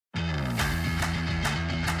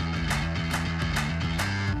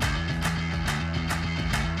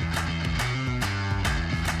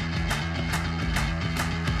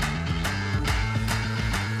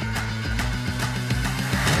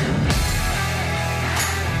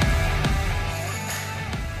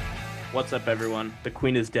What's up, everyone? The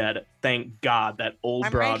queen is dead. Thank God that old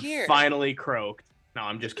I'm right broad here. finally croaked. No,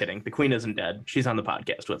 I'm just kidding. The queen isn't dead. She's on the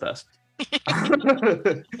podcast with us.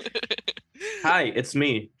 Hi, it's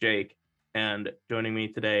me, Jake, and joining me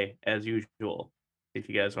today, as usual, if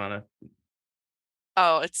you guys want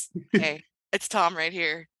Oh, hey, it's Tom right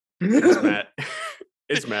here. It's to. Matt.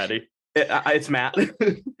 It's Maddie. It's Matt.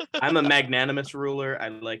 I'm a magnanimous ruler. I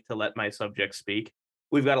like to let my subjects speak.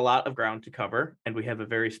 We've got a lot of ground to cover, and we have a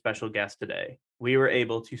very special guest today. We were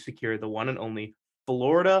able to secure the one and only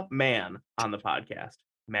Florida man on the podcast,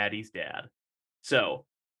 Maddie's dad. So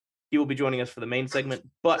he will be joining us for the main segment.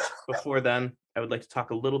 But before then, I would like to talk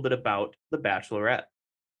a little bit about The Bachelorette.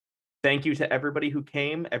 Thank you to everybody who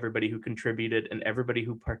came, everybody who contributed, and everybody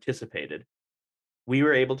who participated. We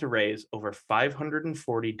were able to raise over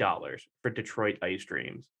 $540 for Detroit Ice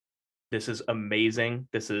Dreams. This is amazing.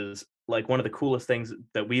 This is like one of the coolest things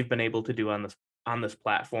that we've been able to do on this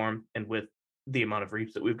platform, and with the amount of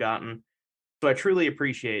reach that we've gotten. So I truly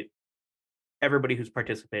appreciate everybody who's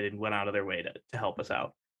participated and went out of their way to help us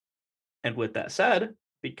out. And with that said,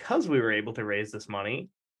 because we were able to raise this money,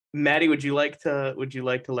 Maddie, would you like to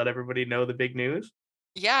let everybody know the big news?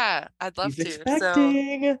 Yeah, I'd love He's to. So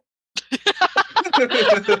expecting.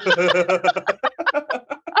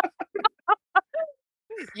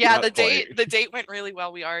 yeah, Not quite. the date went really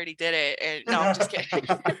well. We already did it. And no, I'm just kidding.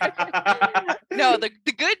 No, the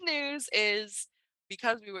good news is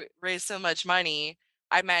because we raised so much money,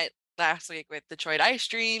 I met last week with Detroit Ice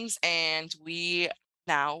Dreams, and we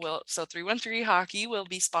now will 313 Hockey will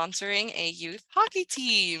be sponsoring a youth hockey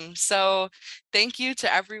team. So thank you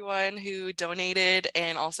to everyone who donated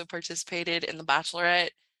and also participated in the Bachelorette.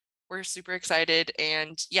 We're super excited,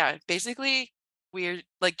 and yeah, basically we're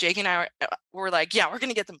like Jake and I were like, yeah, we're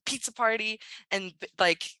gonna get them pizza party, and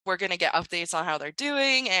like we're gonna get updates on how they're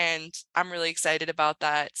doing, and I'm really excited about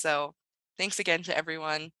that. So thanks again to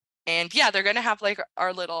everyone. And yeah, they're gonna have like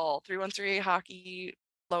our little 313 hockey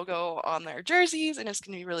logo on their jerseys, and it's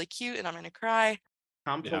gonna be really cute, and I'm gonna cry.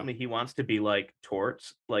 Tom told me he wants to be like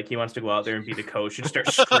Torts. Like he wants to go out there and be the coach and start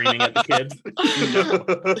screaming at the kids.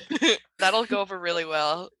 No. That'll go over really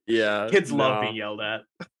well. Yeah. Kids love being yelled at.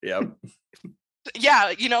 Yep.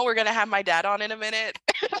 Yeah, we're gonna have my dad on in a minute.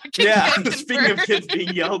 Yeah, speaking of kids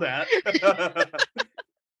being yelled at.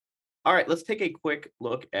 All right, let's take a quick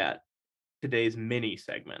look at today's mini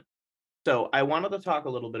segment. So I wanted to talk a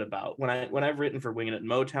little bit about when I've written for Winging It in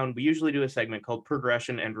Motown, we usually do a segment called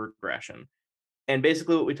Progression and Regression. And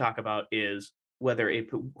basically what we talk about is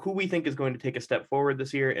who we think is going to take a step forward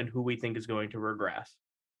this year and who we think is going to regress.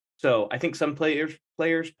 So I think some players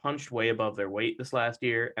punched way above their weight this last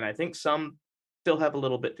year, and I think some still have a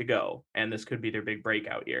little bit to go, and this could be their big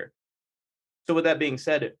breakout year. So with that being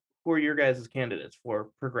said, who are your guys' candidates for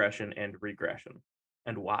progression and regression,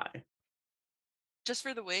 and why? Just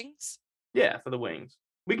for the Wings? Yeah, for the Wings.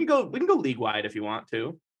 We can go league wide if you want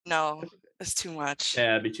to. No, that's too much.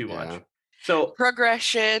 Yeah, it'd be too much. So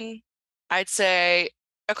progression, I'd say,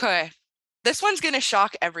 okay, this one's gonna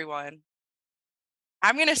shock everyone.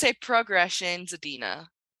 I'm gonna say progression, Zadina,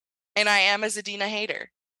 and I am a Zadina hater.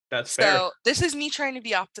 That's fair. So this is me trying to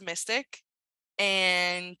be optimistic,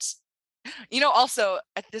 and also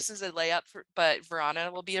this is a layup but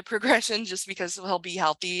Verana will be a progression just because he'll be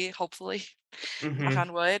healthy, hopefully, knock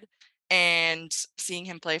on wood. And seeing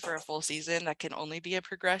him play for a full season, that can only be a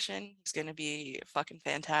progression. He's going to be fucking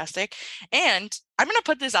fantastic. And I'm going to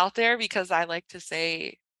put this out there because I like to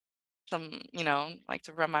say some, like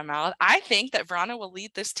to run my mouth. I think that Verana will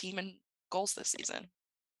lead this team in goals this season.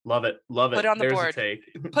 Love it. Put it on the There's board. a take.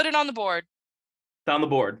 Put it on the board. It's on the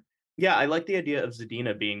board. Yeah, I like the idea of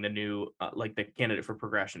Zadina being the new, the candidate for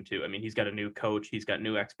progression too. I mean, he's got a new coach. He's got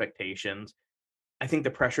new expectations. I think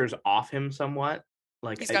the pressure's off him somewhat.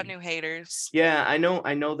 Like he's got new haters. Yeah, I know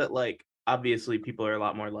that, like, obviously people are a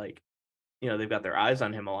lot more like, they've got their eyes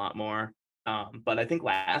on him a lot more. But I think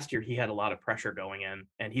last year he had a lot of pressure going in,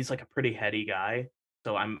 and he's like a pretty heady guy.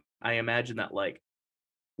 So I imagine that, like,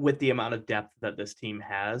 with the amount of depth that this team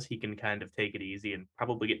has, he can kind of take it easy and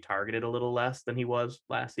probably get targeted a little less than he was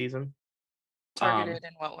last season. Targeted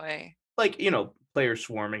in what way? Like, players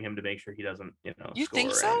swarming him to make sure he doesn't, you score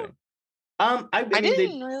think or so? anything. I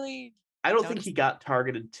didn't really. I don't think he got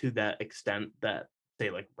targeted to that extent that,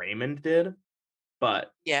 say, like Raymond did,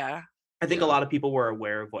 but yeah, I think a lot of people were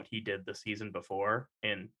aware of what he did the season before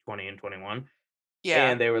in 20 and 21.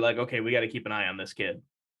 Yeah. And they were like, okay, we got to keep an eye on this kid.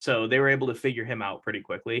 So they were able to figure him out pretty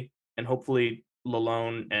quickly. And hopefully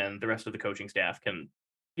Lalone and the rest of the coaching staff can,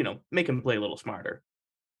 make him play a little smarter.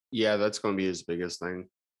 Yeah, that's going to be his biggest thing.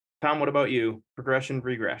 Tom, what about you? Progression,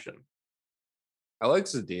 regression? I like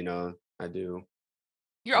Zadina. I do.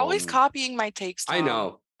 You're always copying my takes, Tom. I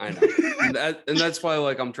know. And that's why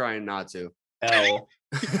like I'm trying not to. L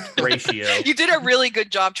ratio. You did a really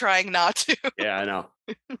good job trying not to. Yeah, I know.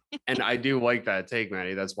 And I do like that take,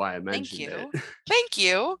 Maddie. That's why I mentioned it. Thank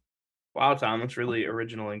you. Wow, Tom, that's really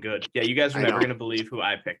original and good. Yeah, you guys are I never know. going to believe who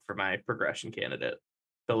I picked for my progression candidate,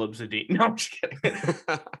 Philip Zadine. No, I'm just kidding.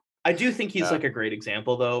 I do think he's like a great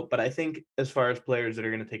example, though. But I think as far as players that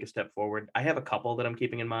are going to take a step forward, I have a couple that I'm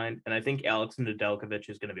keeping in mind, and I think Alex Nedeljkovic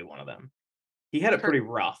is going to be one of them. He had it pretty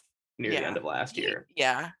rough near the end of last year.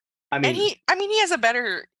 Yeah, I mean, he has a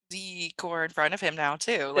better D core in front of him now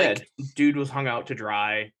too. Like, dude was hung out to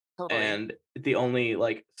dry. Totally. And the only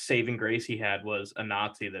like saving grace he had was a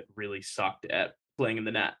Nazi that really sucked at playing in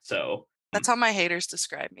the net. So that's how my haters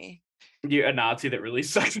describe me. You're a Nazi that really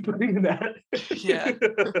sucks at playing in the net. Yeah.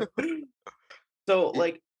 So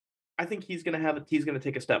like, I think he's gonna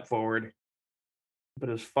take a step forward. But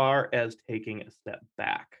as far as taking a step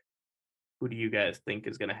back, who do you guys think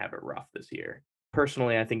is gonna have it rough this year?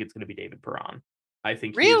 Personally, I think it's gonna be David Perron. I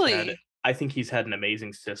think he's had an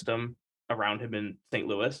amazing system around him in St.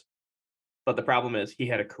 Louis. But the problem is he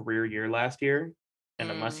had a career year last year, and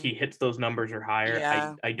unless he hits those numbers or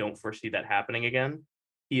higher, I don't foresee that happening again.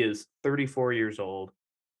 He is 34 years old,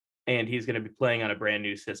 and he's going to be playing on a brand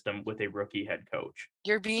new system with a rookie head coach.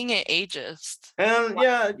 You're being an ageist. And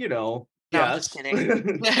yeah, you know. No, yes. I'm just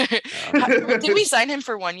kidding. Did we sign him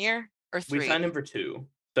for 1 year or 3? We signed him for 2.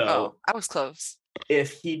 So I was close.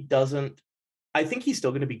 If he doesn't, I think he's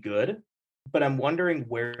still going to be good. But I'm wondering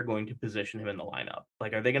where they're going to position him in the lineup.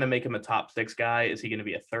 Like, are they going to make him a top 6 guy? Is he going to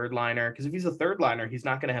be a third liner? Because if he's a third liner, he's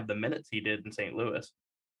not going to have the minutes he did in St. Louis.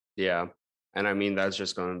 Yeah. And I mean, that's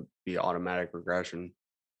just going to be automatic regression.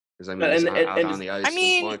 Because I mean, he's not out on the ice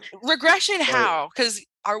as much. Regression how? Because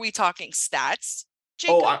are we talking stats,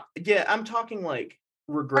 Jacob? I'm talking like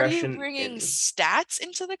regression. Are you bringing stats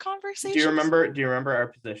into the conversation? Do you remember our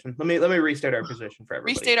position? Let me restate our position for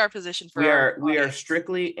everybody. Restate our position for we are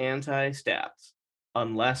strictly anti-stats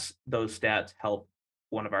unless those stats help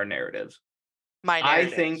one of our narratives. I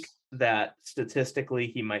think that statistically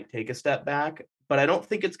he might take a step back, but I don't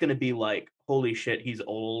think it's going to be like, holy shit, he's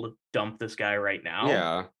old, dump this guy right now.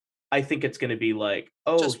 Yeah. I think it's going to be like,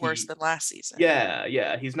 just worse than last season.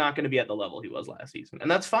 Yeah. He's not going to be at the level he was last season. And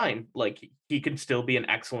that's fine. Like, he can still be an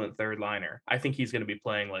excellent third liner. I think he's going to be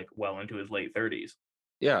playing like well into his late 30s.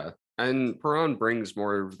 Yeah. And Perron brings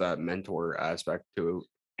more of that mentor aspect to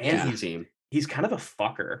the team. He's kind of a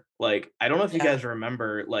fucker. Like, I don't know if you guys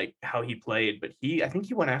remember like how he played, but I think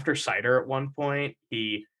he went after Cider at one point.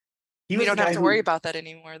 We don't have to worry about that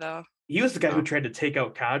anymore, though. He was the guy who tried to take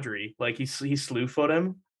out Kadri. Like, he slew foot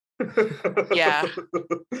him. Yeah.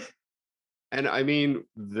 And I mean,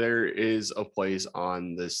 there is a place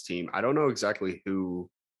on this team. I don't know exactly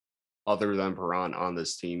who other than Perron on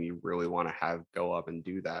this team you really want to have go up and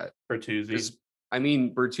do that. Bertuzzi. I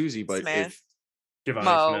mean, Bertuzzi, but Smith.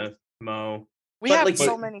 Giovanni Smith, Mo. We have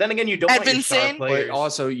so many. Then again, you don't want your star players. But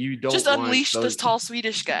also, you don't just unleash those tall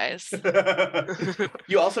Swedish guys.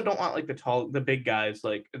 You also don't want like the big guys,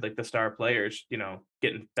 like the star players, you know,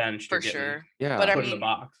 getting benched for sure. Yeah, but put in the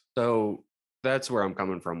box. So that's where I'm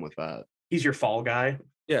coming from with that. He's your fall guy.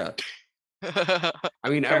 Yeah. I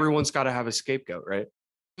mean, everyone's got to have a scapegoat, right?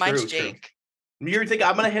 Mine's Jake. You think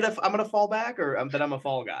I'm gonna fall back, or that I'm a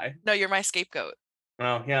fall guy? No, you're my scapegoat.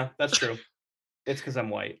 Oh yeah, that's true. It's because I'm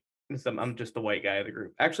white. I'm just the white guy of the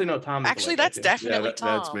group. Actually, no, Tom. Actually, that's definitely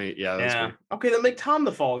Tom. That's me. Yeah, that's me. Okay, then make Tom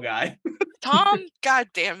the fall guy. Tom, god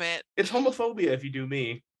damn it. It's homophobia if you do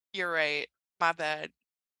me. You're right. My bad.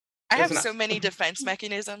 I have so many defense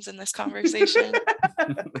mechanisms in this conversation.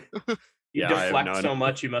 You deflect so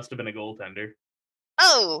much, you must have been a goaltender.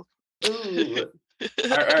 Oh. Ooh. All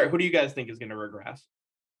right, who do you guys think is going to regress?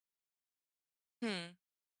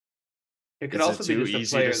 It could also be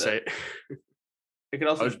just a player that. It could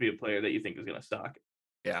also just be a player that you think is going to suck.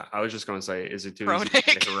 Yeah, I was just going to say, is it too easy to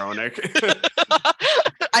say Hronek?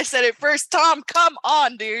 I said it first, Tom. Come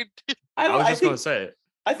on, dude. I was just going to say it.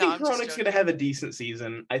 I think Hronek's going to have a decent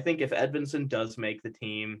season. I think if Edvinsson does make the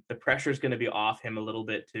team, the pressure's going to be off him a little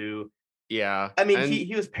bit too. Yeah. I mean,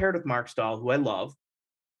 he was paired with Mark Stahl, who I love.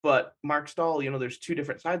 But Mark Stahl, you know, there's two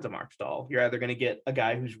different sides of Mark Stahl. You're either going to get a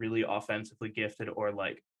guy who's really offensively gifted or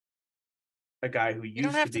like a guy who used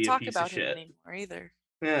to be a piece of shit. Anymore either.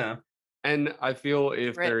 Yeah. And I feel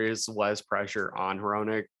if there is less pressure on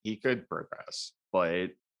Hronek, he could progress. But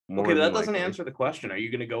okay, that doesn't answer the question. Are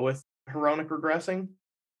you going to go with Hronek regressing?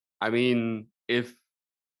 I mean, if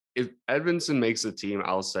Edvinsson makes the team,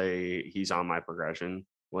 I'll say he's on my progression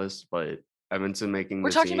list. But Edvinsson making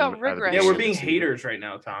we're talking about regression. Yeah, we're being haters right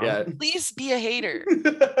now, Tom. Yeah. Please be a hater.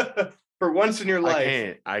 For once in your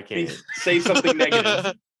life, I can't. say something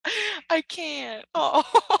negative. I can't. Oh.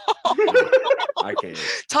 I can't.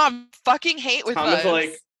 Tom, fucking hate with Tom us. is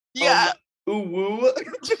like, yeah. ooh woo.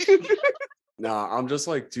 Nah, I'm just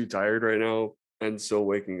like too tired right now and still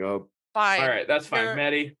waking up. Fine. All right, that's fine. You're-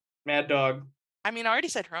 Maddie, Mad Dog. I mean, I already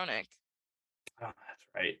said Hronik. Oh, that's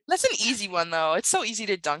right. That's an easy one, though. It's so easy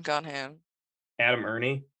to dunk on him. Adam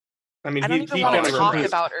Ernie. I mean, I don't he even want kind to of talk replaced.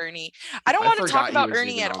 about Ernie. I don't I want to forgot talk he about was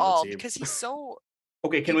Ernie even at on the all team. because he's so.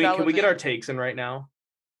 Okay, can we get our irrelevant. takes in right now?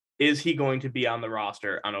 Is he going to be on the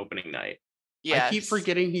roster on opening night? Yes. I keep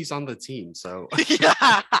forgetting he's on the team, so yeah,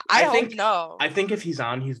 I hope think no. I think if he's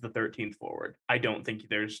on, he's the 13th forward. I don't think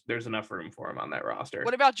there's enough room for him on that roster.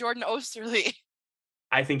 What about Jordan Osterley?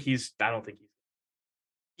 I don't think he's.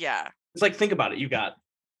 yeah. It's like, think about it. You got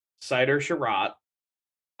Sider, Sherratt,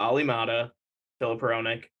 Ali Mata, Philip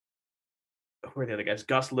Hronik. Who are the other guys?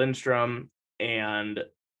 Gus Lindstrom and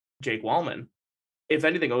Jake Wallman. If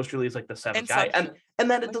anything, Osterley is like the seventh guy.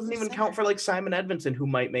 And then it doesn't even count for like Simon Edvinson, who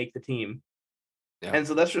might make the team. Yeah. And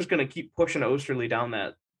so that's just going to keep pushing Osterley down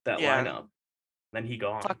that Yeah. lineup. Then he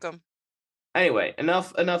gone. Fuck him. Anyway,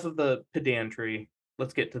 enough of the pedantry.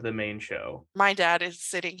 Let's get to the main show. My dad is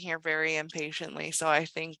sitting here very impatiently, so I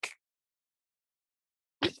think.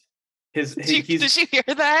 Did you hear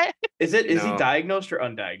that? Is he No. diagnosed or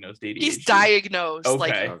undiagnosed ADHD? He's diagnosed.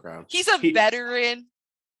 Okay. Like he's a veteran.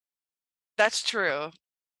 That's true.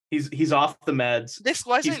 He's off the meds. This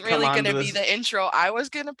wasn't really going to be the intro I was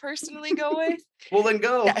going to personally go with. Well, then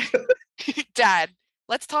go. Dad,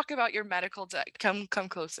 let's talk about your medical come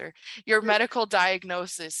closer. Your medical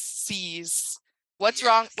diagnosis sees what's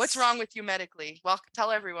wrong with you medically. Well,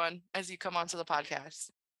 tell everyone as you come onto the podcast.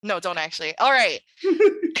 No, don't actually. All right.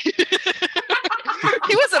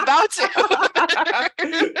 He was about to.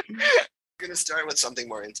 I'm gonna start with something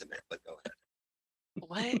more intimate, but go ahead.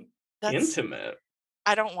 What? That's intimate.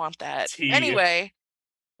 I don't want that. Anyway,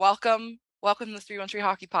 welcome to the 313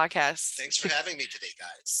 Hockey Podcast. Thanks for having me today,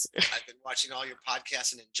 guys. I've been watching all your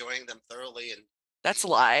podcasts and enjoying them thoroughly. And that's a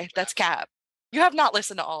lie. That's cap. You have not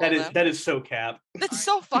listened to all of them. That is so cap. That's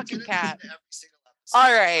so fucking cap.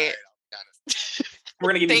 All right. We're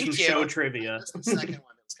gonna give you some show trivia. The second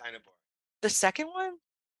one, it was kind of boring. The second one?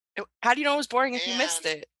 How do you know it was boring if you missed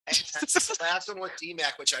it? The last one with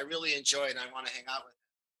DMAC, which I really enjoyed, and I want to hang out with him.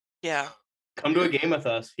 Yeah. Come to a game with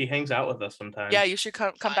us. He hangs out with us sometimes. Yeah, you should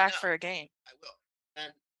come back for a game. I will.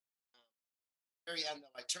 And very end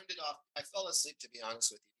though, I turned it off. I fell asleep, to be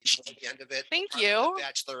honest with you. At the end of it. Thank you. The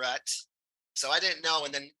Bachelorette. So I didn't know.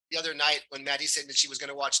 And then the other night when Maddie said that she was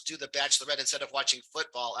going to do the Bachelorette instead of watching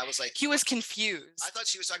football, I was like, he was confused. I thought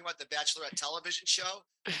she was talking about the Bachelorette television show.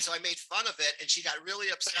 So I made fun of it and she got really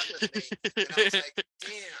upset with me. And I was like,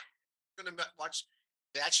 damn, I'm going to watch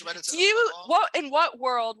Bachelorette instead of football? In what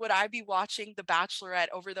world would I be watching the Bachelorette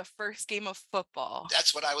over the first game of football?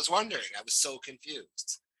 That's what I was wondering. I was so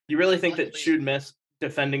confused. You really think that she'd miss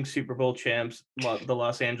defending Super Bowl champs, the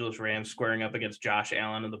Los Angeles Rams, squaring up against Josh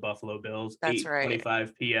Allen and the Buffalo Bills? That's right.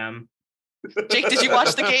 8:25 p.m. Jake, did you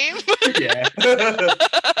watch the game? Yeah.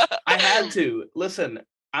 I had to. Listen,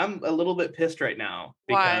 I'm a little bit pissed right now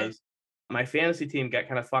because my fantasy team got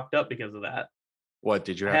kind of fucked up because of that. What,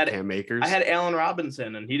 did you have Cam Akers? I had Allen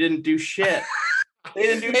Robinson and he didn't do shit. They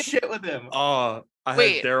didn't do shit with him. I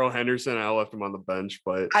had Darrell Henderson. I left him on the bench,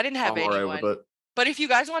 but I didn't have I'm anyone. all right with it. But if you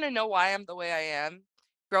guys want to know why I'm the way I am,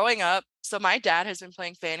 growing up, so my dad has been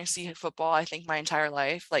playing fantasy football, I think, my entire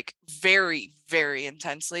life, like very, very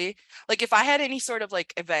intensely. Like if I had any sort of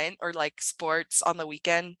like event or like sports on the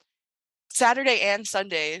weekend, Saturday and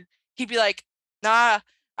Sunday, he'd be like, nah,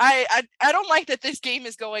 I don't like that this game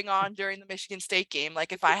is going on during the Michigan State game.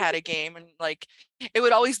 Like if I had a game and like, it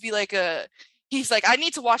would always be like he's like, I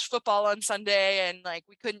need to watch football on Sunday. And like,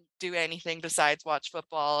 we couldn't do anything besides watch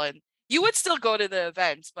football. And you would still go to the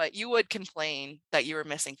events, but you would complain that you were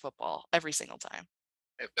missing football every single time.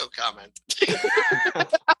 I have no comment.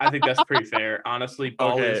 I think that's pretty fair. Honestly,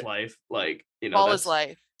 ball is life. Like, ball is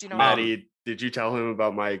life. Do you know Maddie, did you tell him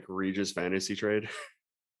about my egregious fantasy trade?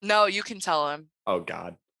 No, you can tell him. Oh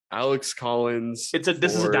God. Alex Collins. This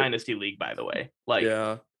is a dynasty league, by the way. Like,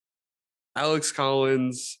 yeah. Alex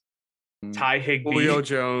Collins, Ty Higbee, Julio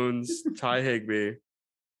Jones, Ty Higbee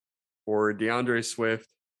for DeAndre Swift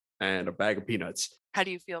and a bag of peanuts. How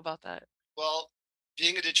do you feel about that? Well,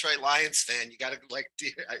 being a Detroit Lions fan, you got to like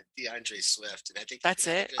DeAndre Swift, and I think that's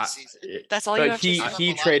it. That's all you have to say.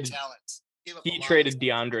 He traded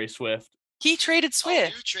DeAndre Swift. He traded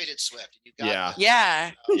Swift. Oh, you traded Swift. You got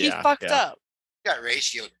he fucked up. You got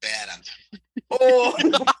ratioed bad on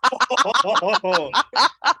that.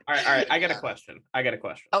 All right. I got a question.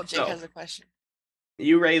 Oh, Jake has a question.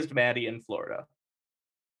 You raised Maddie in Florida.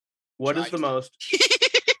 What is the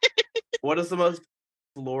most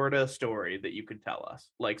Florida story that you could tell us?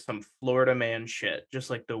 Like some Florida man shit, just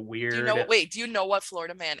like the weird. Do you know what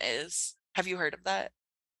Florida man is? Have you heard of that?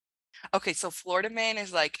 Okay, so Florida man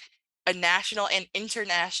is like a national and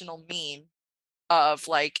international meme of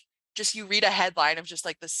like just you read a headline of just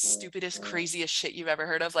like the stupidest, craziest shit you've ever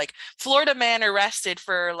heard of. Like Florida man arrested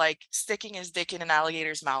for like sticking his dick in an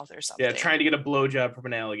alligator's mouth or something. Yeah, trying to get a blowjob from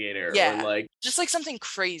an alligator. Yeah, or like just like something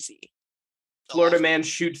crazy. Florida man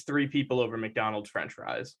shoots 3 people over McDonald's French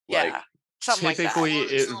fries. Yeah, Like, something like that. Typically,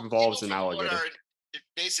 it So involves people an from Florida alligator. are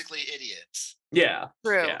basically idiots. yeah.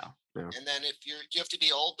 True. Yeah. And then if you have to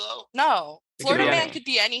be old though. No, It could Florida be man anyone. could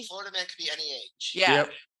be any. Florida man could be any age. Yeah.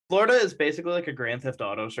 Yep. Florida is basically like a Grand Theft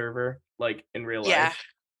Auto server, like in real Yeah. life.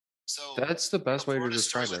 So That's the best way to Florida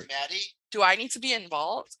describe stories it. with Maddie. Do I need to be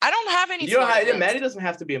involved? I don't have any. You know, Florida friends. Maddie doesn't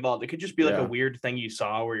have to be involved. It could just be like Yeah. a weird thing you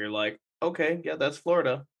saw where you're like, okay, yeah, that's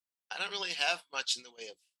Florida. I don't really have much in the way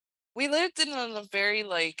of. We lived in a very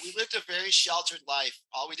like. We lived a very sheltered life.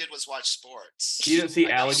 All we did was watch sports. You didn't see I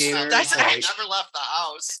never alligators. left- That's I actually- never left the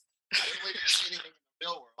house. I didn't really see anything in the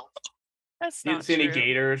real world. That's You not didn't see any true.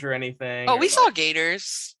 gators or anything. Oh, or we like- saw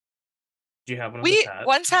gators. Do you have one of We the pets?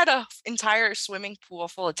 once had a entire swimming pool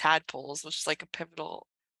full of tadpoles, which is like a pivotal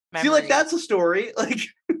memory. See, like that's a story. Like,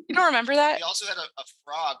 You don't remember that? We also had a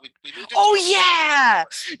frog. We moved into Oh a- yeah!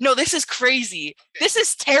 No, this is crazy. This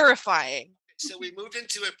is terrifying. So we moved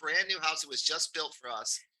into a brand new house. It was just built for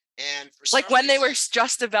us. And for Like some when they were reason-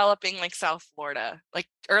 just developing like South Florida, like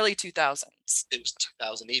early 2000s. It was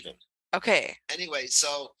 2000 even. Okay. Anyway,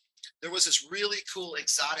 so there was this really cool,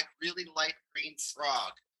 exotic, really light green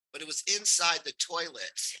frog, but it was inside the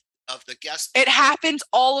toilet of the guest. It happens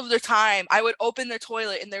all of the time. I would open the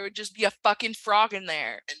toilet and there would just be a fucking frog in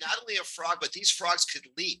there. And not only a frog, but these frogs could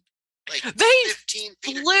leap like They 15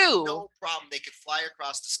 feet. flew. No problem. They could fly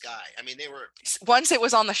across the sky. I mean, they were. Once it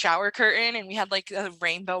was on the shower curtain and we had like a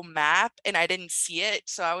rainbow map and I didn't see it.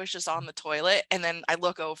 So I was just on the toilet and then I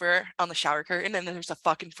look over on the shower curtain and then there's a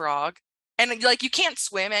fucking frog. And like you can't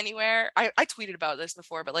swim anywhere. I tweeted about this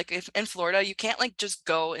before, but like if in Florida, you can't like just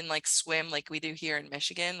go and like swim like we do here in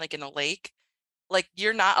Michigan, like in a lake. Like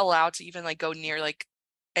you're not allowed to even like go near like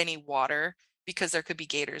any water because there could be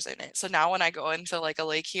gators in it. So now when I go into like a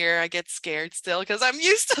lake here, I get scared still because I'm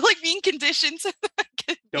used to like being conditioned to like,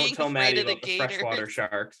 don't being tell afraid Maddie of the about the gators. freshwater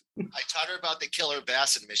sharks. I taught her about the killer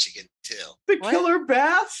bass in Michigan too. The What? killer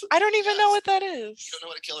bass? I don't even know Yes. what that You is. don't know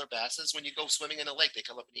what a killer bass is? When you go swimming in a lake, they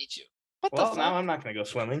come up and eat you. What Well, the now fuck? I'm not gonna go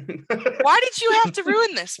swimming. Why did you have to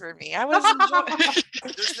ruin this for me? I was enjoying.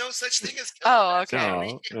 There's no such thing as killer Oh, bass.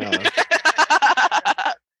 okay. No,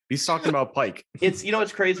 no. He's talking about pike. It's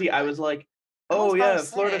it's crazy. I was like, I oh was yeah, about to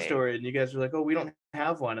Florida say. story, and you guys are like, oh, we don't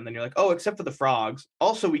have one, and then you're like, oh, except for the frogs.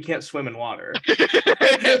 Also, we can't swim in water.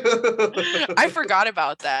 I forgot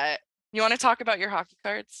about that. You want to talk about your hockey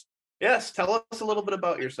cards? Yes, tell us a little bit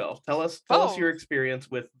about yourself. Tell us your Oh. experience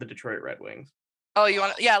with the Detroit Red Wings. Oh, you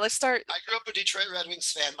want? Yeah, let's start. I grew up a Detroit Red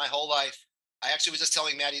Wings fan my whole life. I actually was just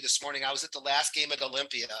telling Maddie this morning, I was at the last game at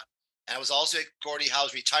Olympia, and I was also at Gordie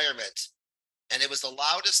Howe's retirement. And it was the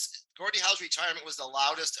loudest, Gordie Howe's retirement was the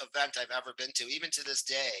loudest event I've ever been to, even to this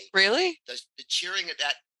day. Really? The cheering at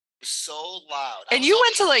that was so loud. And you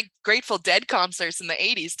went to like Grateful Dead concerts in the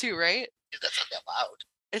 80s too, right? That's not that loud.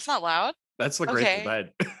 It's not loud, That's the Okay. Grateful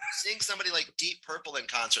Dead. Seeing somebody like Deep Purple in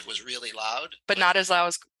concert was really loud. but not as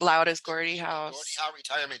loud as Gordie Howe's. Gordie Howe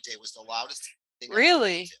retirement day was the loudest thing. I've ever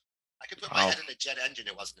Really? been to. I could put my Wow. head in a jet engine.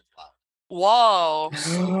 It wasn't as loud. Whoa.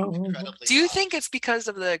 Incredibly Do you loud. think it's because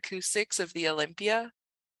of the acoustics of the Olympia,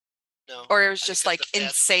 No. or it was I think just that like the fans were loud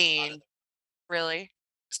insane? enough. Really?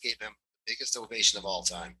 Just gave them the biggest ovation of all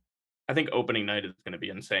time. I think opening night is going to be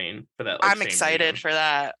insane for that. I'm same excited reason. for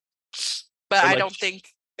that, but Or, I like, don't think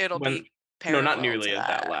it'll when- be. No, not parallel nearly to as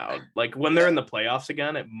that loud. Like when they're in the playoffs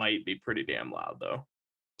again, it might be pretty damn loud though.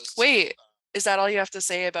 Was- Wait, is that all you have to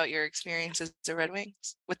say about your experiences with the Red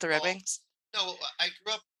Wings? With the Red Well, Wings? No, I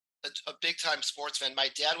grew up a big time sports fan. My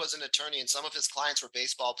dad was an attorney, and some of his clients were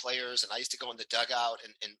baseball players. And I used to go in the dugout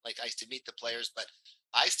and like I used to meet the players. But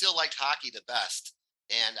I still liked hockey the best.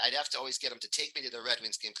 And I'd have to always get him to take me to the Red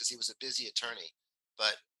Wings game because he was a busy attorney.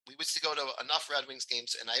 But we used to go to enough Red Wings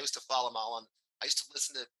games, and I used to follow them all on. I used to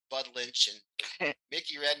listen to Bud Lynch and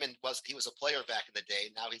Mickey Redmond was a player back in the day.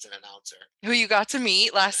 Now he's an announcer. Who you got to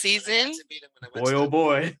meet last And I got season? to meet him when I went Boy, to oh the-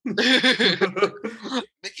 boy.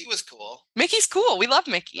 Mickey was cool, Mickey's cool. We love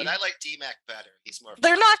Mickey. but I like D-Mac better. He's more.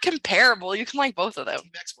 They're fun. not comparable. You can like both of them.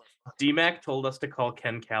 D-Mac's more fun. DMAC told us to call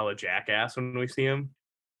Ken Cal a jackass when we see him.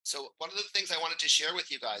 So one of the things I wanted to share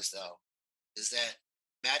with you guys, though, is that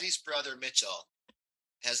Maddie's brother Mitchell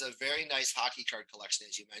has a very nice hockey card collection,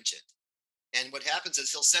 as you mentioned. And what happens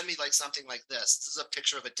is he'll send me like something like this. This is a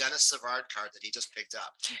picture of a Dennis Savard card that he just picked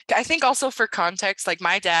up. I think also for context, like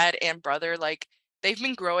my dad and brother, like they've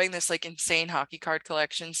been growing this like insane hockey card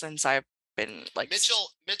collection since I've been like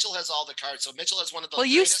Mitchell has all the cards. So Mitchell has one of the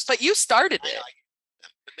but you started I it. know,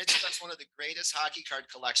 but Mitchell has one of the greatest hockey card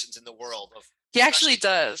collections in the world. He actually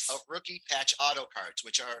does. Of rookie patch auto cards,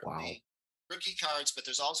 which are the rookie cards, but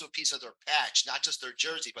there's also a piece of their patch, not just their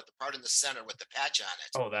jersey, but the part in the center with the patch on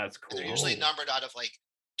it. Oh, that's cool. And they're usually numbered out of like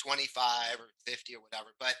 25 or 50 or whatever.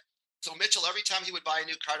 But so Mitchell, every time he would buy a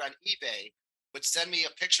new card on eBay, would send me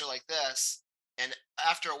a picture like this. And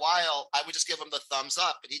after a while, I would just give him the thumbs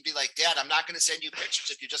up. And he'd be like, Dad, I'm not going to send you pictures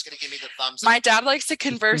if you're just going to give me the thumbs up. My dad likes to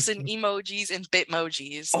converse in emojis and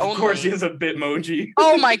bitmojis. Of course, he has a bitmoji.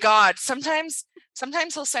 Oh my God. Sometimes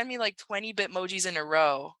he'll send me like 20 bitmojis in a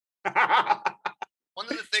row. One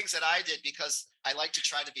of the things that I did, because I like to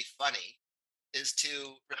try to be funny, is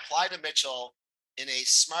to reply to Mitchell in a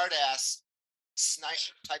smart-ass, snipe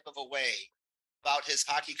type of a way about his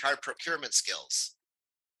hockey card procurement skills.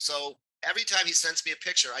 So every time he sends me a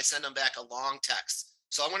picture, I send him back a long text.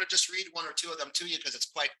 So I want to just read one or two of them to you because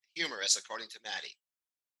it's quite humorous, according to Maddie.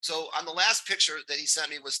 So on the last picture that he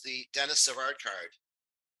sent me was the Dennis Savard card.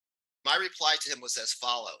 My reply to him was as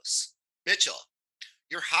follows. Mitchell,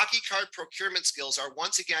 your hockey card procurement skills are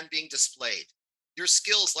once again being displayed. Your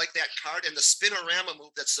skills, like that card and the spinorama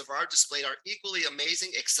move that Savard displayed, are equally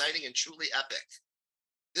amazing, exciting, and truly epic.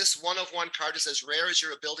 This one-of-one card is as rare as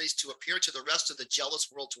your abilities to appear to the rest of the jealous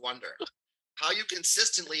world to wonder. How you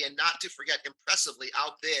consistently and not to forget impressively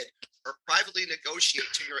outbid or privately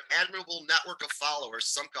negotiate to your admirable network of followers,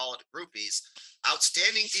 some call it groupies,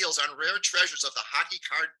 outstanding deals on rare treasures of the hockey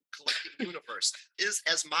card collecting universe is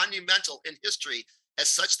as monumental in history as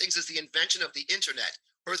such things as the invention of the internet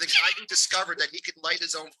or the guy who discovered that he could light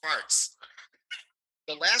his own farts.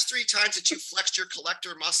 The last 3 times that you flexed your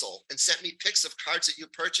collector muscle and sent me pics of cards that you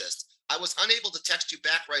purchased, I was unable to text you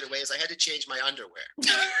back right away as I had to change my underwear.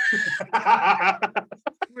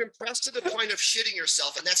 You're impressed to the point of shitting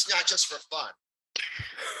yourself, and that's not just for fun.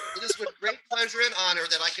 It is with great pleasure and honor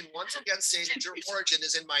that I can once again say that your origin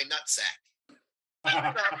is in my nutsack.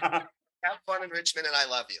 Have fun in Richmond, and I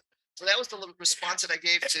love you. So that was the little response that I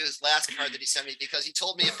gave to his last card that he sent me, because he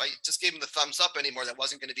told me if I just gave him the thumbs up anymore, that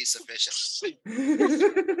wasn't going to be sufficient.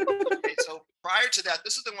 Okay, so prior to that,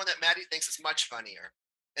 this is the one that Maddie thinks is much funnier.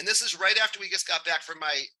 And this is right after we just got back from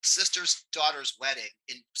my sister's daughter's wedding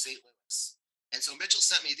in St. Louis. And so Mitchell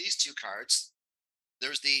sent me these 2 cards.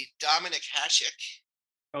 There's the Dominic Hasek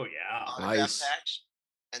Oh, yeah. autograph patch,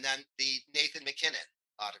 and then the Nathan McKinnon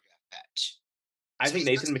autograph patch. I think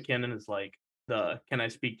Nathan McKinnon is like the "can I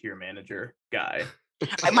speak to your manager" guy.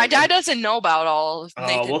 My dad doesn't know about all of Oh,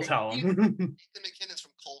 Nathan. we'll tell him. Nathan McKinnon's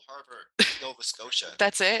from Cole Harbor, Nova Scotia.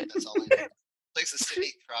 That's it. That's all I know. Plays with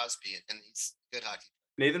Sidney Crosby, and he's good hockey.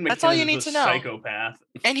 Nathan McKinnon That's all you is need a to know. psychopath.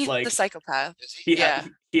 And he's Like, the psychopath. Is he?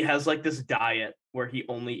 He has like this diet where he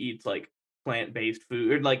only eats like plant-based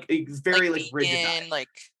food, like it's very like rigid vegan, diet. like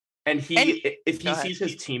And if he Go ahead. sees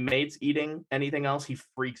his teammates eating anything else, he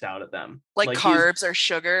freaks out at them. like he's- carbs or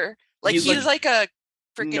sugar. Like he's like a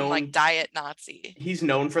freaking known- like diet Nazi. He's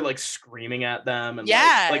known for like screaming at them and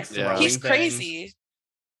Yeah. like throwing He's things. crazy.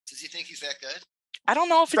 Does he think he's that good? I don't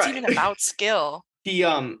know if it's Right. even about skill. He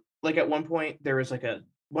like at one point there was like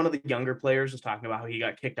one of the younger players was talking about how he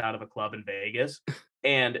got kicked out of a club in Vegas,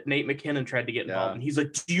 and Nate McKinnon tried to get involved, and he's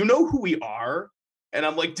like, "Do you know who we are?" And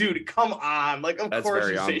I'm like, "Dude, come on! Like, of That's course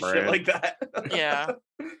very you say on shit brand. like that." Yeah.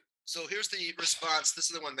 So here's the response. This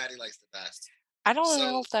is the one Maddie likes the best. I don't So,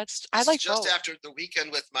 know if that's. I This is like just both. after the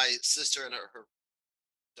weekend with my sister and her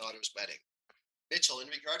daughter's wedding. Mitchell, in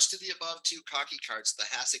regards to the above 2 hockey cards, the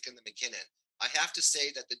Hasek and the McKinnon, I have to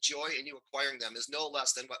say that the joy in you acquiring them is no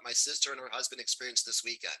less than what my sister and her husband experienced this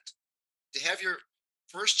weekend. To have your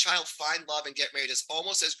first child find love and get married is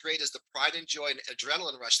almost as great as the pride and joy and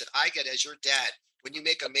adrenaline rush that I get as your dad when you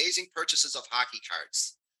make amazing purchases of hockey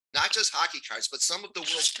cards. Not just hockey cards, but some of the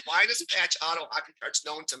world's finest patch auto hockey cards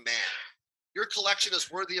known to man. Your collection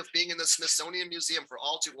is worthy of being in the Smithsonian Museum for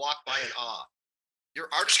all to walk by in awe. Your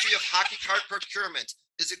artistry of hockey card procurement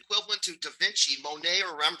is equivalent to Da Vinci, Monet,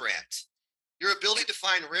 or Rembrandt. Your ability to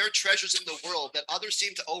find rare treasures in the world that others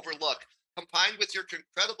seem to overlook, combined with your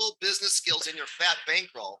incredible business skills and your fat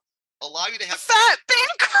bankroll, allow you to have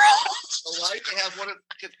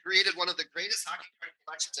created one of the greatest hockey card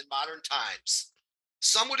collections in modern times.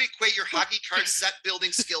 Some would equate your hockey card set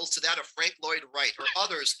building skills to that of Frank Lloyd Wright or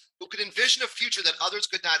others who could envision a future that others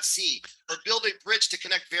could not see, or build a bridge to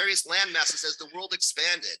connect various land masses as the world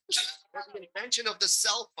expanded, or the invention of the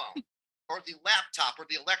cell phone, or the laptop or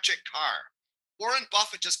the electric car. Warren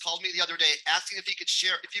Buffett just called me the other day asking if you could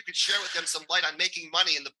share with him some light on making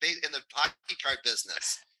money in the hockey card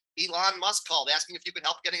business. Elon Musk called asking if you could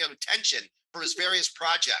help getting attention for his various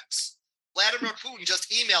projects. Vladimir Putin just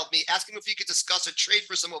emailed me asking if he could discuss a trade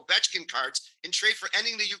for some Ovechkin cards in trade for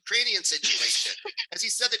ending the Ukrainian situation, as he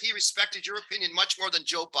said that he respected your opinion much more than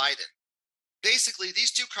Joe Biden. Basically,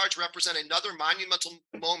 these two cards represent another monumental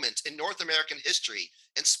moment in North American history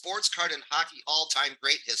and sports card and hockey all-time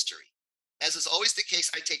great history. As is always the case,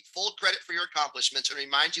 I take full credit for your accomplishments and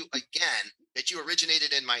remind you again that you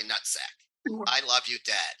originated in my nutsack. I love you,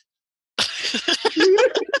 Dad.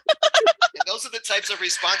 And those are the types of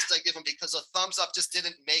responses I give him because a thumbs up just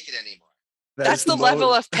didn't make it anymore. That's the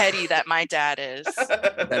level of petty that my dad is.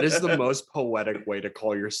 That is the most poetic way to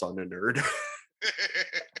call your son a nerd.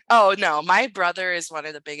 Oh no, my brother is one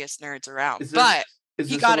of the biggest nerds around, but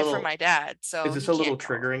he got it from my dad. So is this a little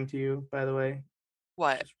triggering to you, by the way?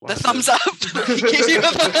 What? The thumbs up? He gave you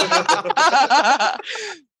a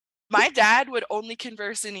My dad would only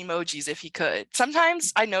converse in emojis if he could.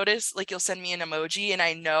 Sometimes I notice, like, you'll send me an emoji and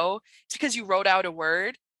I know it's because you wrote out a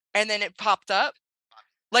word and then it popped up.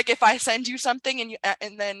 Like if I send you something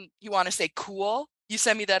and then you want to say cool, you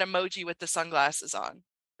send me that emoji with the sunglasses on.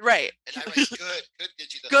 Right. And I write good. Good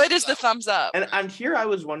gives you the good is the thumbs up. And here I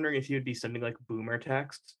was wondering if you'd be sending like boomer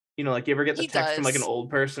texts. You know, like you ever get the text from like an old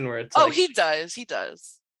person where it's he does. He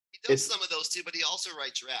does. He does some of those too, but he also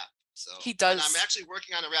writes rap. So he does. And I'm actually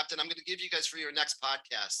working on a rap that I'm going to give you guys for your next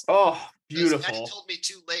podcast. Oh, beautiful. Maddie told me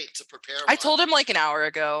too late to prepare. I told him like an hour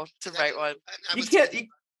ago to write one.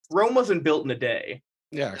 Rome wasn't built in a day.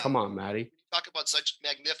 Yeah, come on, Maddie. Talk about such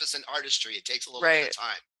magnificent artistry. It takes a little bit of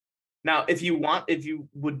time. Now, if you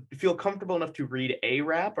would feel comfortable enough to read a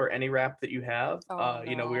rap or any rap that you have,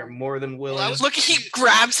 you know, we are more than willing. Well, look, he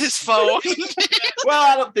grabs his phone. Well,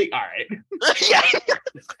 I don't think. All right. Yeah.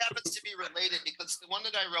 This happens to be related because the one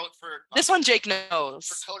that I wrote for this one, Jake knows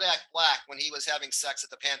for Kodak Black when he was having sex at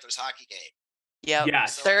the Panthers hockey game. Yeah.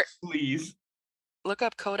 Yes. Please look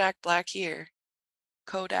up Kodak Black here.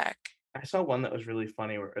 Kodak. I saw one that was really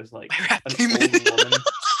funny where it was like my rap an old woman.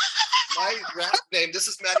 My rap name. This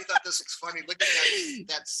is Maddie thought this was funny. Look at that.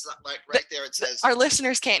 That's like right there. It says. Our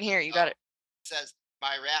listeners can't hear. You got it. It says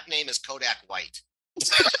my rap name is Kodak White.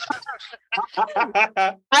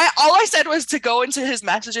 All I said was to go into his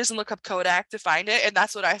messages and look up Kodak to find it, and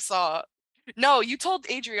that's what I saw. No, you told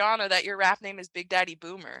Adriana that your rap name is Big Daddy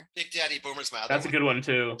Boomer. Big Daddy Boomer's my other That's a good one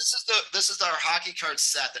too. This is our hockey card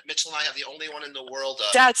set that Mitchell and I have the only one in the world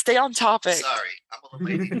of. Dad, stay on topic. Sorry, I'm a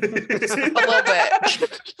little late. A little bit.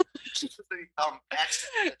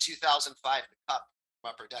 Actually, the 2005 Cup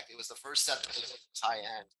Upper Deck. It was the first set that was high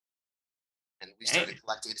end, and we started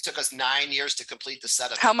collecting. It took us 9 years to complete the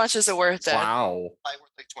set. How much is it worth? Wow, probably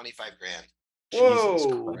worth like 25 grand. Whoa.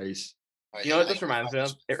 Jesus Christ. You know what this reminds me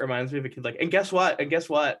of? It reminds me of a kid like, and guess what? Look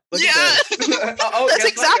yeah, at this. That's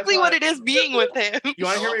exactly what it is being with him. You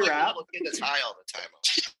want to hear me rap? Little kid that's high all the time.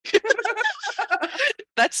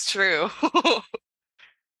 That's true.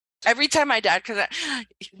 Every time my dad comes,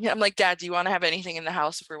 I'm like, Dad, do you want to have anything in the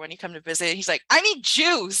house for when you come to visit? He's like, I need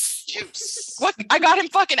juice. Juice. What? I got him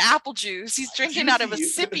fucking apple juice. He's drinking out of a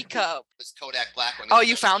sippy cup. It's Kodak Black. Oh,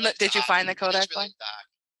 you found that? Did you find the Kodak Black?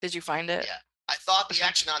 Did you find it? Yeah. I thought the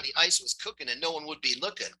action on the ice was cooking and no one would be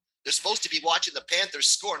looking. They're supposed to be watching the Panthers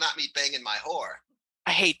score, not me banging my whore.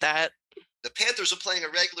 I hate that. The Panthers were playing a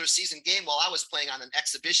regular season game while I was playing on an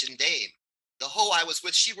exhibition game. The hoe I was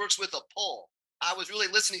with, she works with a pole. I was really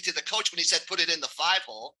listening to the coach when he said, put it in the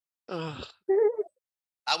 5-hole.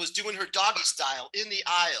 I was doing her doggy style in the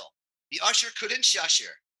aisle. The usher couldn't shush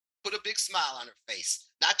her. Put a big smile on her face.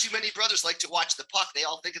 Not too many brothers like to watch the puck. They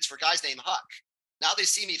all think it's for guys named Huck. Now they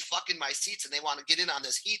see me fucking my seats and they want to get in on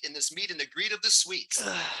this heat and this meet and the greet of the sweets.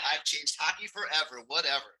 I've changed hockey forever,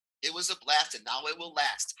 whatever. It was a blast and now it will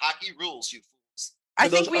last. Hockey rules, you fools. I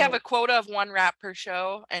think we have a quota of one rap per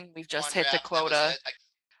show and we've just hit the quota.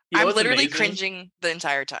 I'm literally cringing the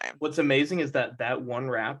entire time. What's amazing is that one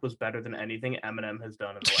rap was better than anything Eminem has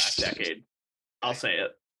done in the last decade. I'll say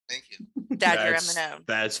it. Thank you. Dad, you're Eminem.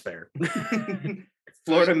 That's fair.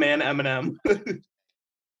 Florida man Eminem.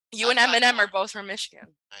 You and Eminem are both from Michigan.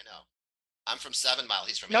 I know. I'm from 7 Mile.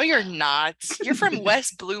 He's from. No, you're not. You're from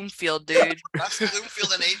West Bloomfield, dude. West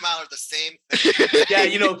Bloomfield and 8 Mile are the same thing. Yeah,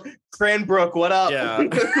 you know, Cranbrook, what up? Yeah.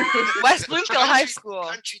 West Bloomfield High School.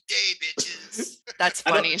 Country day, bitches. That's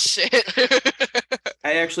funny as shit.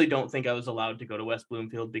 I actually don't think I was allowed to go to West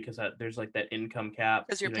Bloomfield because there's like that income cap.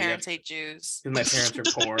 Because your parents hate Jews. Because my parents are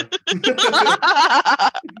poor.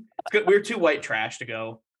 We're too white trash to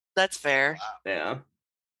go. That's fair. Wow. Yeah.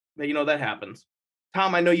 But you know, that happens.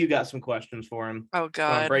 Tom, I know you got some questions for him. Oh Go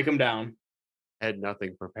on, God. break them down. I had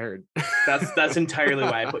nothing prepared. That's entirely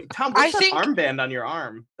why I put Tom. What's I that think- armband on your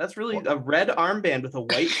arm? That's really a red armband with a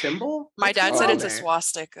white symbol. My What's dad going said on it's a there?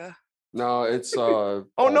 swastika. No, it's Oh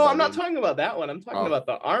no, I'm not talking about that one. I'm talking Oh. about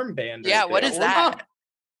the armband. Yeah, right what there. is that?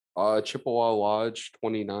 Chippewa Lodge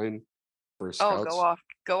 29 for scouts. Oh,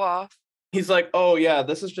 go off. He's like, oh yeah,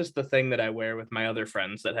 this is just the thing that I wear with my other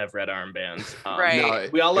friends that have red armbands. Right. No,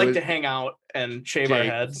 We all it like was- to hang out and shave our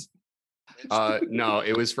Jake. heads. No,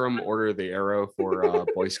 it was from Order of the Arrow for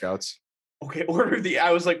Boy Scouts. Okay,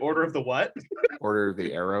 I was like, order of the what? Order of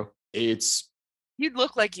the Arrow. It's You'd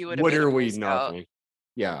look like you would have what been a are Boy we Scout. nothing?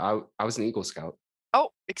 Yeah, I was an Eagle Scout. Oh,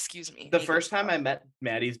 excuse me. The Eagle first time Scout. I met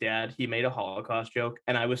Maddie's dad, he made a Holocaust joke,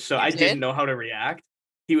 and I was so You I did? didn't know how to react.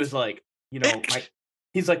 He was like,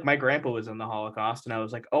 he's like, my grandpa was in the Holocaust, and I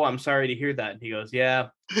was like, oh, I'm sorry to hear that. And he goes, yeah,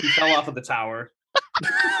 he fell off of the tower.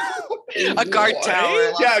 A guard What?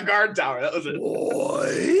 tower. Yeah, a guard tower. That was it.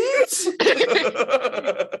 What?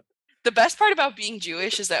 The best part about being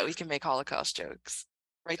Jewish is that we can make Holocaust jokes.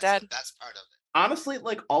 Right, Dad? That's part of it. Honestly,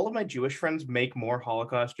 like all of my Jewish friends make more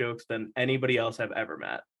Holocaust jokes than anybody else I've ever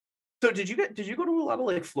met. So did you go to a lot of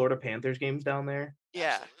like Florida Panthers games down there?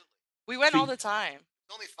 Yeah. Absolutely. We went So all the time.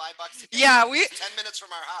 It's only $5 to get. Yeah, It's 10 minutes from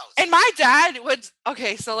our house. And my dad would,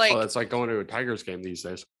 okay, so like, Oh, that's like going to a Tigers game these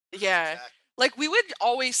days. yeah, Exactly. like we would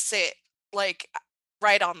always sit like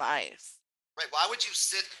right on the ice. Right. Why would you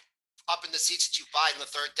sit up in the seats that you buy in the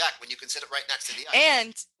third deck when you can sit right next to the ice?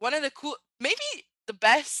 And one of the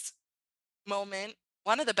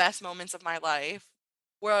one of the best moments of my life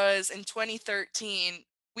was in 2013.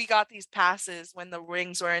 We got these passes when the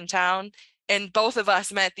Wings were in town, and both of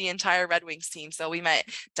us met the entire Red Wings team. So we met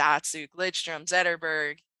Datsuk, Lidstrom,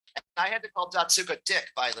 Zetterberg. I had to call Datsuka Dick,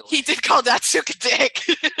 by the way. He did call Datsuk a dick,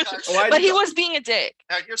 Oh, I but did he not- was being a dick.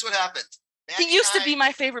 Now, here's what happened. Maddie He used to and be I-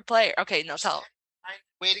 my favorite player. Okay, no, tell. I'm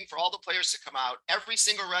waiting for all the players to come out. Every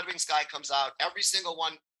single Red Wings guy comes out. Every single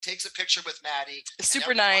one takes a picture with Maddie. and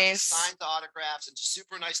Super everyone nice. Signs the autographs and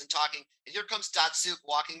super nice and talking. And here comes Datsuk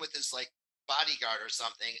walking with his like bodyguard or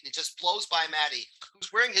something. And he just blows by Maddie,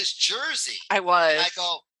 who's wearing his jersey. I was. And I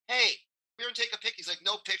go, hey, we're gonna take a pic. He's like,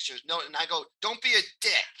 no pictures. No. And I go, don't be a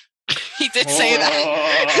dick. He did say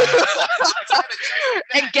that. Oh.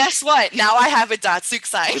 And guess what? Now I have a Datsuk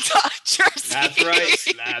signed jersey. That's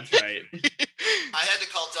right. That's right. I had to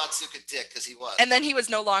call Datsuka Dick because he was. And then he was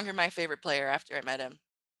no longer my favorite player after I met him.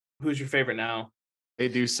 Who's your favorite now? They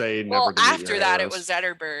do say never. Well, delete after your that, it heroes. was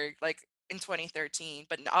Zetterberg, like in 2013.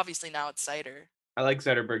 But obviously now it's Cider. I like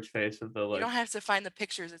Zetterberg's face with the You like. don't have to find the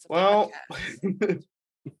pictures. It's a Well, podcast.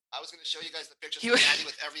 I was going to show you guys the pictures You- of Maddie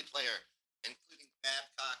with every player, including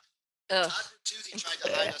Babcock. Ugh. Todd Bertuzzi tried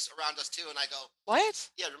to hide us around us too, and I go, What?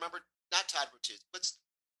 yeah, remember, not Todd Bertuzzi. What's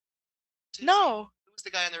Bertuzzi? No, Who was the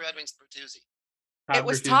guy on the Red Wings? Bertuzzi. it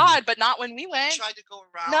was Bertuzzi. Todd, but not when we He went. tried to go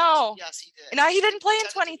around. No. Yes, he did. No, he didn't play in Sent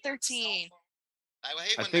it to me on his cell 2013. phone. I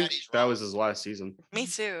hate I when think Maddie's that wrong. was his last season. Me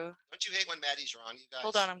too. Don't you hate when Maddie's wrong, you guys?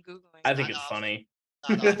 Hold on, I'm googling. I think Not it's often. funny.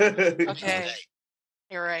 Not often. Okay. Today,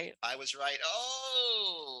 You're right. I was right.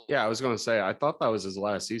 Oh. Yeah, I was going to say I thought that was his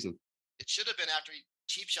last season. It should have been after he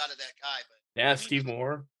cheap shot at that guy, but Yeah, Steve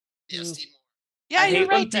Moore. yeah, Mm. Steve Moore. Yeah, I you're hate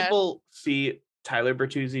when right, Dad. people see Tyler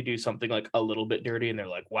Bertuzzi do something like a little bit dirty, and they're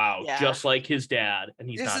like, "Wow, Yeah. just like his dad," and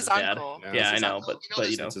he's This not is his dad. uncle. Yeah, Yeah, I it's know, uncle. but You know but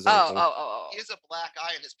this- you know, It's his Oh, uncle. oh. He has a black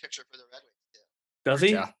eye in his picture for the Red Wings, too. does he?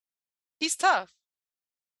 Yeah. He's tough.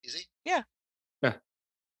 Is he? Yeah. Yeah.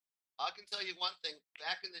 I can tell you one thing.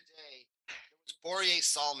 Back in the day, it was Poirier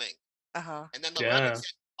Salming, Uh-huh. and then the Yeah. Red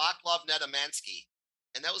Wings had Vaclav Nedemansky,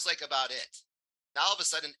 and that was like about it. Now all of a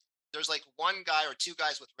sudden, there's like one guy or two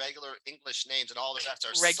guys with regular English names, and all the rest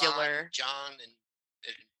are Regular. Son, John, and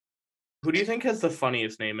Who do you think has the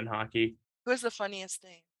funniest name in hockey? Who has the funniest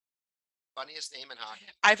name? funniest name in hockey.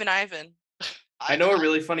 Ivan. I know a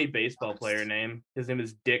really funny baseball player name. His name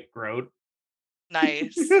is Dick Groat.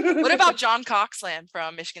 Nice. What about John Coxland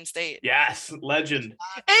from Michigan State? Yes, legend.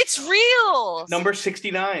 It's real. Number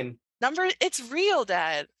 69. It's real,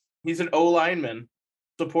 Dad. He's an O lineman.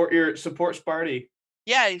 Support Sparty.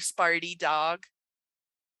 Yeah, you Sparty dog.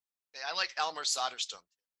 Hey, I like Elmer Soderstrom.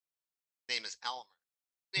 Name is Elmer.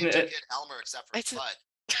 Named your kid Elmer except for It's a-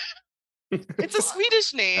 Bud. It's a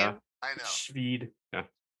Swedish name. Yeah. I know. Schwede.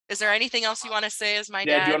 Is there anything else you want to say as my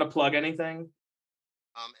Yeah, dad? do you want to plug anything?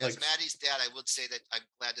 As Like- Maddie's dad, I would say that I'm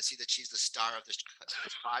glad to see that she's the star of this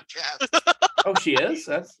podcast. Oh, she is?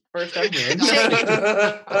 That's the first I'm hearing.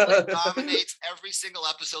 Like, dominates every single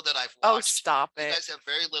episode that I've Oh, watched. stop You it. guys have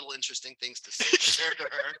very little interesting things to say compared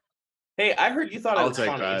to her. Hey, I heard you thought I I'll was take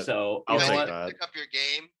funny, that. so I'll you know take what? that. Pick up your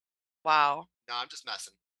game. Wow. No, I'm just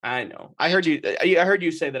messing. I know. I heard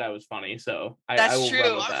you say that I was funny, so I will true.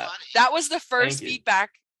 run with that. That was the first Thank you.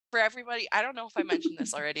 feedback for everybody. I don't know if I mentioned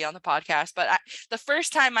this already on the podcast, but the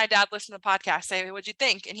first time my dad listened to the podcast, say, "What'd you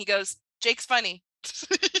think?" And he goes, "Jake's funny."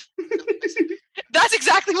 That's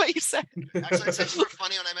exactly what you said. Actually, I said you were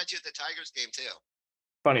funny when I met you at the Tigers game too.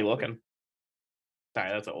 Funny looking. Sorry,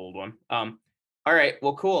 that's an old one. All right.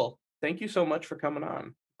 Well, cool. Thank you so much for coming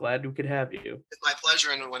on. Glad we could have you. It's my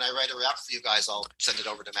pleasure. And when I write a rap for you guys, I'll send it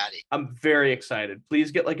over to Maddie. I'm very excited.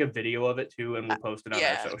 Please get like a video of it too, and we'll post it on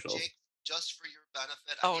our socials. Jake, just for your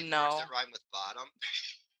benefit, Oh, I need no. words that rhyme with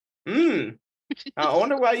bottom. I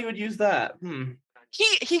wonder why you would use that.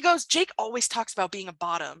 He goes, "Jake always talks about being a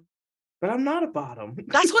bottom." But I'm not a bottom.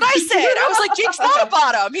 That's what I said. I was like, "Jake's not a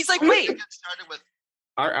bottom." He's like, "Wait." Get started with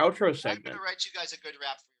Our outro I'm segment. going to write you guys a good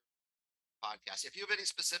rap for your podcast. If you have any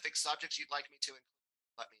specific subjects you'd like me to include,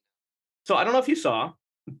 let me know. So I don't know if you saw,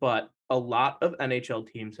 but a lot of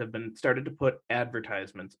NHL teams have been started to put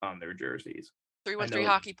advertisements on their jerseys. 313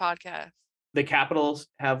 Hockey Podcast. The Capitals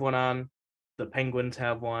have one on, the Penguins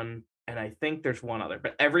have one, and I think there's one other.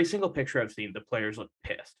 But every single picture I've seen, the players look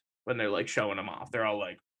pissed when they're like showing them off. They're all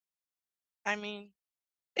like, I mean,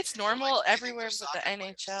 it's normal everywhere with the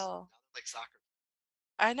NHL. Like soccer.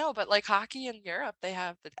 I know, but like hockey in Europe, they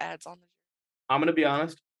have the ads on the. I'm going to be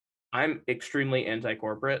honest, I'm extremely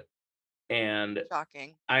anti-corporate, and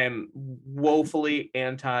Shocking. I am woefully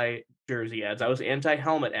anti-jersey ads. I was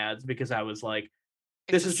anti-helmet ads because I was like,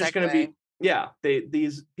 this is just going to be,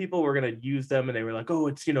 these people were going to use them, and they were like, oh,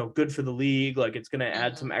 it's, good for the league. Like, it's going to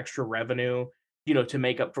add some extra revenue, to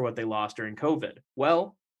make up for what they lost during COVID.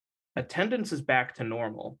 Well, attendance is back to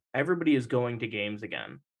normal. Everybody is going to games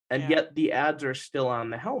again. And yet the ads are still on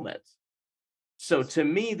the helmets. So to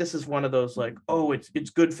me, this is one of those like, oh, it's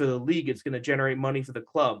good for the league. It's going to generate money for the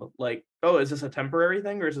club. Like, oh, is this a temporary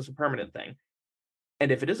thing or is this a permanent thing?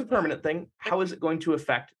 And if it is a permanent thing, how is it going to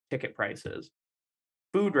affect ticket prices,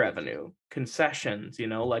 food revenue, concessions?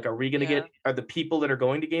 Like, are we going to are the people that are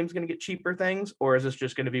going to games going to get cheaper things, or is this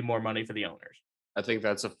just going to be more money for the owners? I think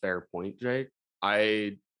that's a fair point, Jake.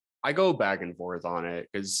 I go back and forth on it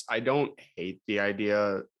because I don't hate the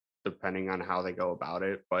idea depending on how they go about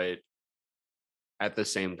it, but at the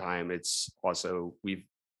same time, it's also, we've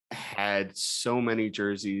had so many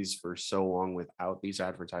jerseys for so long without these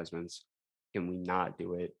advertisements. Can we not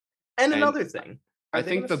do it? And another thing, I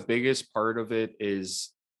think the biggest part of it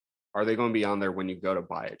is, are they going to be on there when you go to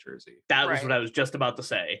buy a jersey? That was what I was just about to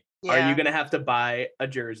say. Yeah. Are you going to have to buy a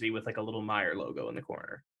jersey with like a little Meyer logo in the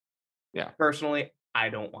corner? Yeah. Personally, I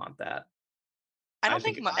don't want that. I don't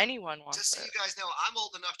think anyone wants Just so it. you guys know, I'm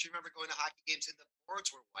old enough to remember going to hockey games and the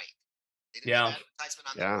boards were white. They didn't have advertisement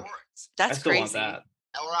on the boards. That's crazy. Want that.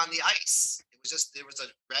 Or on the ice. It was just, there was a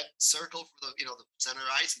red circle for the, the center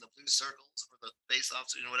ice and the blue circles for the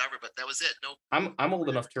face-offs, whatever, but that was it. No. I'm old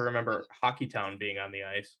enough to remember Hockey Town being on the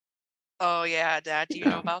ice. Oh yeah, Dad, do you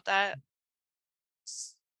know about that?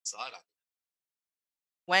 Saw it on.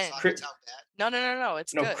 When? No,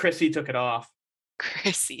 it's good. Chrissy took it off.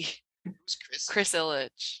 Chrissy. Who's Chrissy? Chris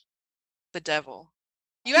Illich. The devil.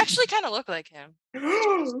 You actually kind of look like him.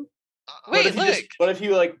 Wait, look. What if he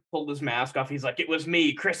like pulled his mask off? He's like, it was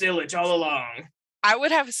me, Chris Illich, all along. I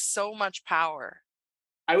would have so much power.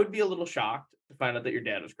 I would be a little shocked to find out that your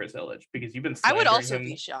dad was Chris Illich because you've been I would also him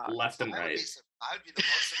be shocked. left and right. I would be the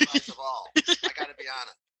most surprised of all. I gotta be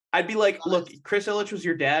honest. I'd be like, look, Chris Illich was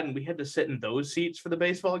your dad, and we had to sit in those seats for the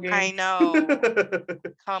baseball game. I know.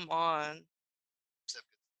 Come on.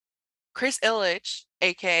 Chris Illich,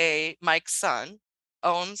 aka Mike's son,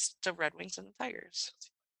 owns the Red Wings and the Tigers.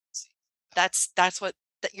 That's what.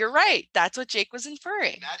 You're right. That's what Jake was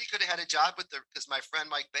inferring. Maddie could have had a job with because my friend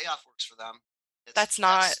Mike Bayoff works for them. That's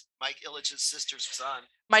not Mike Illich's sister's son.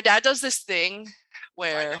 My dad does this thing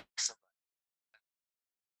where.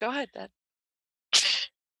 Go ahead, Dad.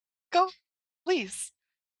 Go, please.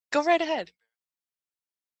 Go right ahead.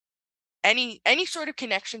 Any sort of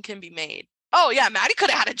connection can be made. Oh yeah, Maddie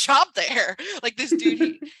could have had a job there. Like this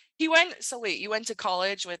dude, he went. So wait, you went to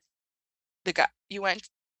college with the guy. You went.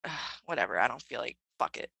 Whatever. I don't feel like.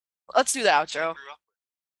 Fuck it. Let's do the outro.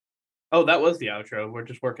 Oh, that was the outro. We're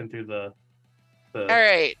just working through the. All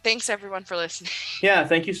right. Thanks everyone for listening. Yeah,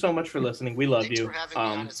 thank you so much for listening. We love you. Thanks for having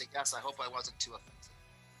me on as a guest. I hope I wasn't too offensive.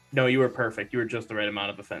 No, you were perfect. You were just the right amount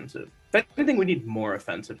of offensive. If anything, we need more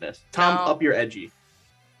offensiveness. Tom, up your edgy.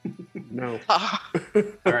 No. All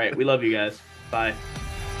right. We love you guys. Bye.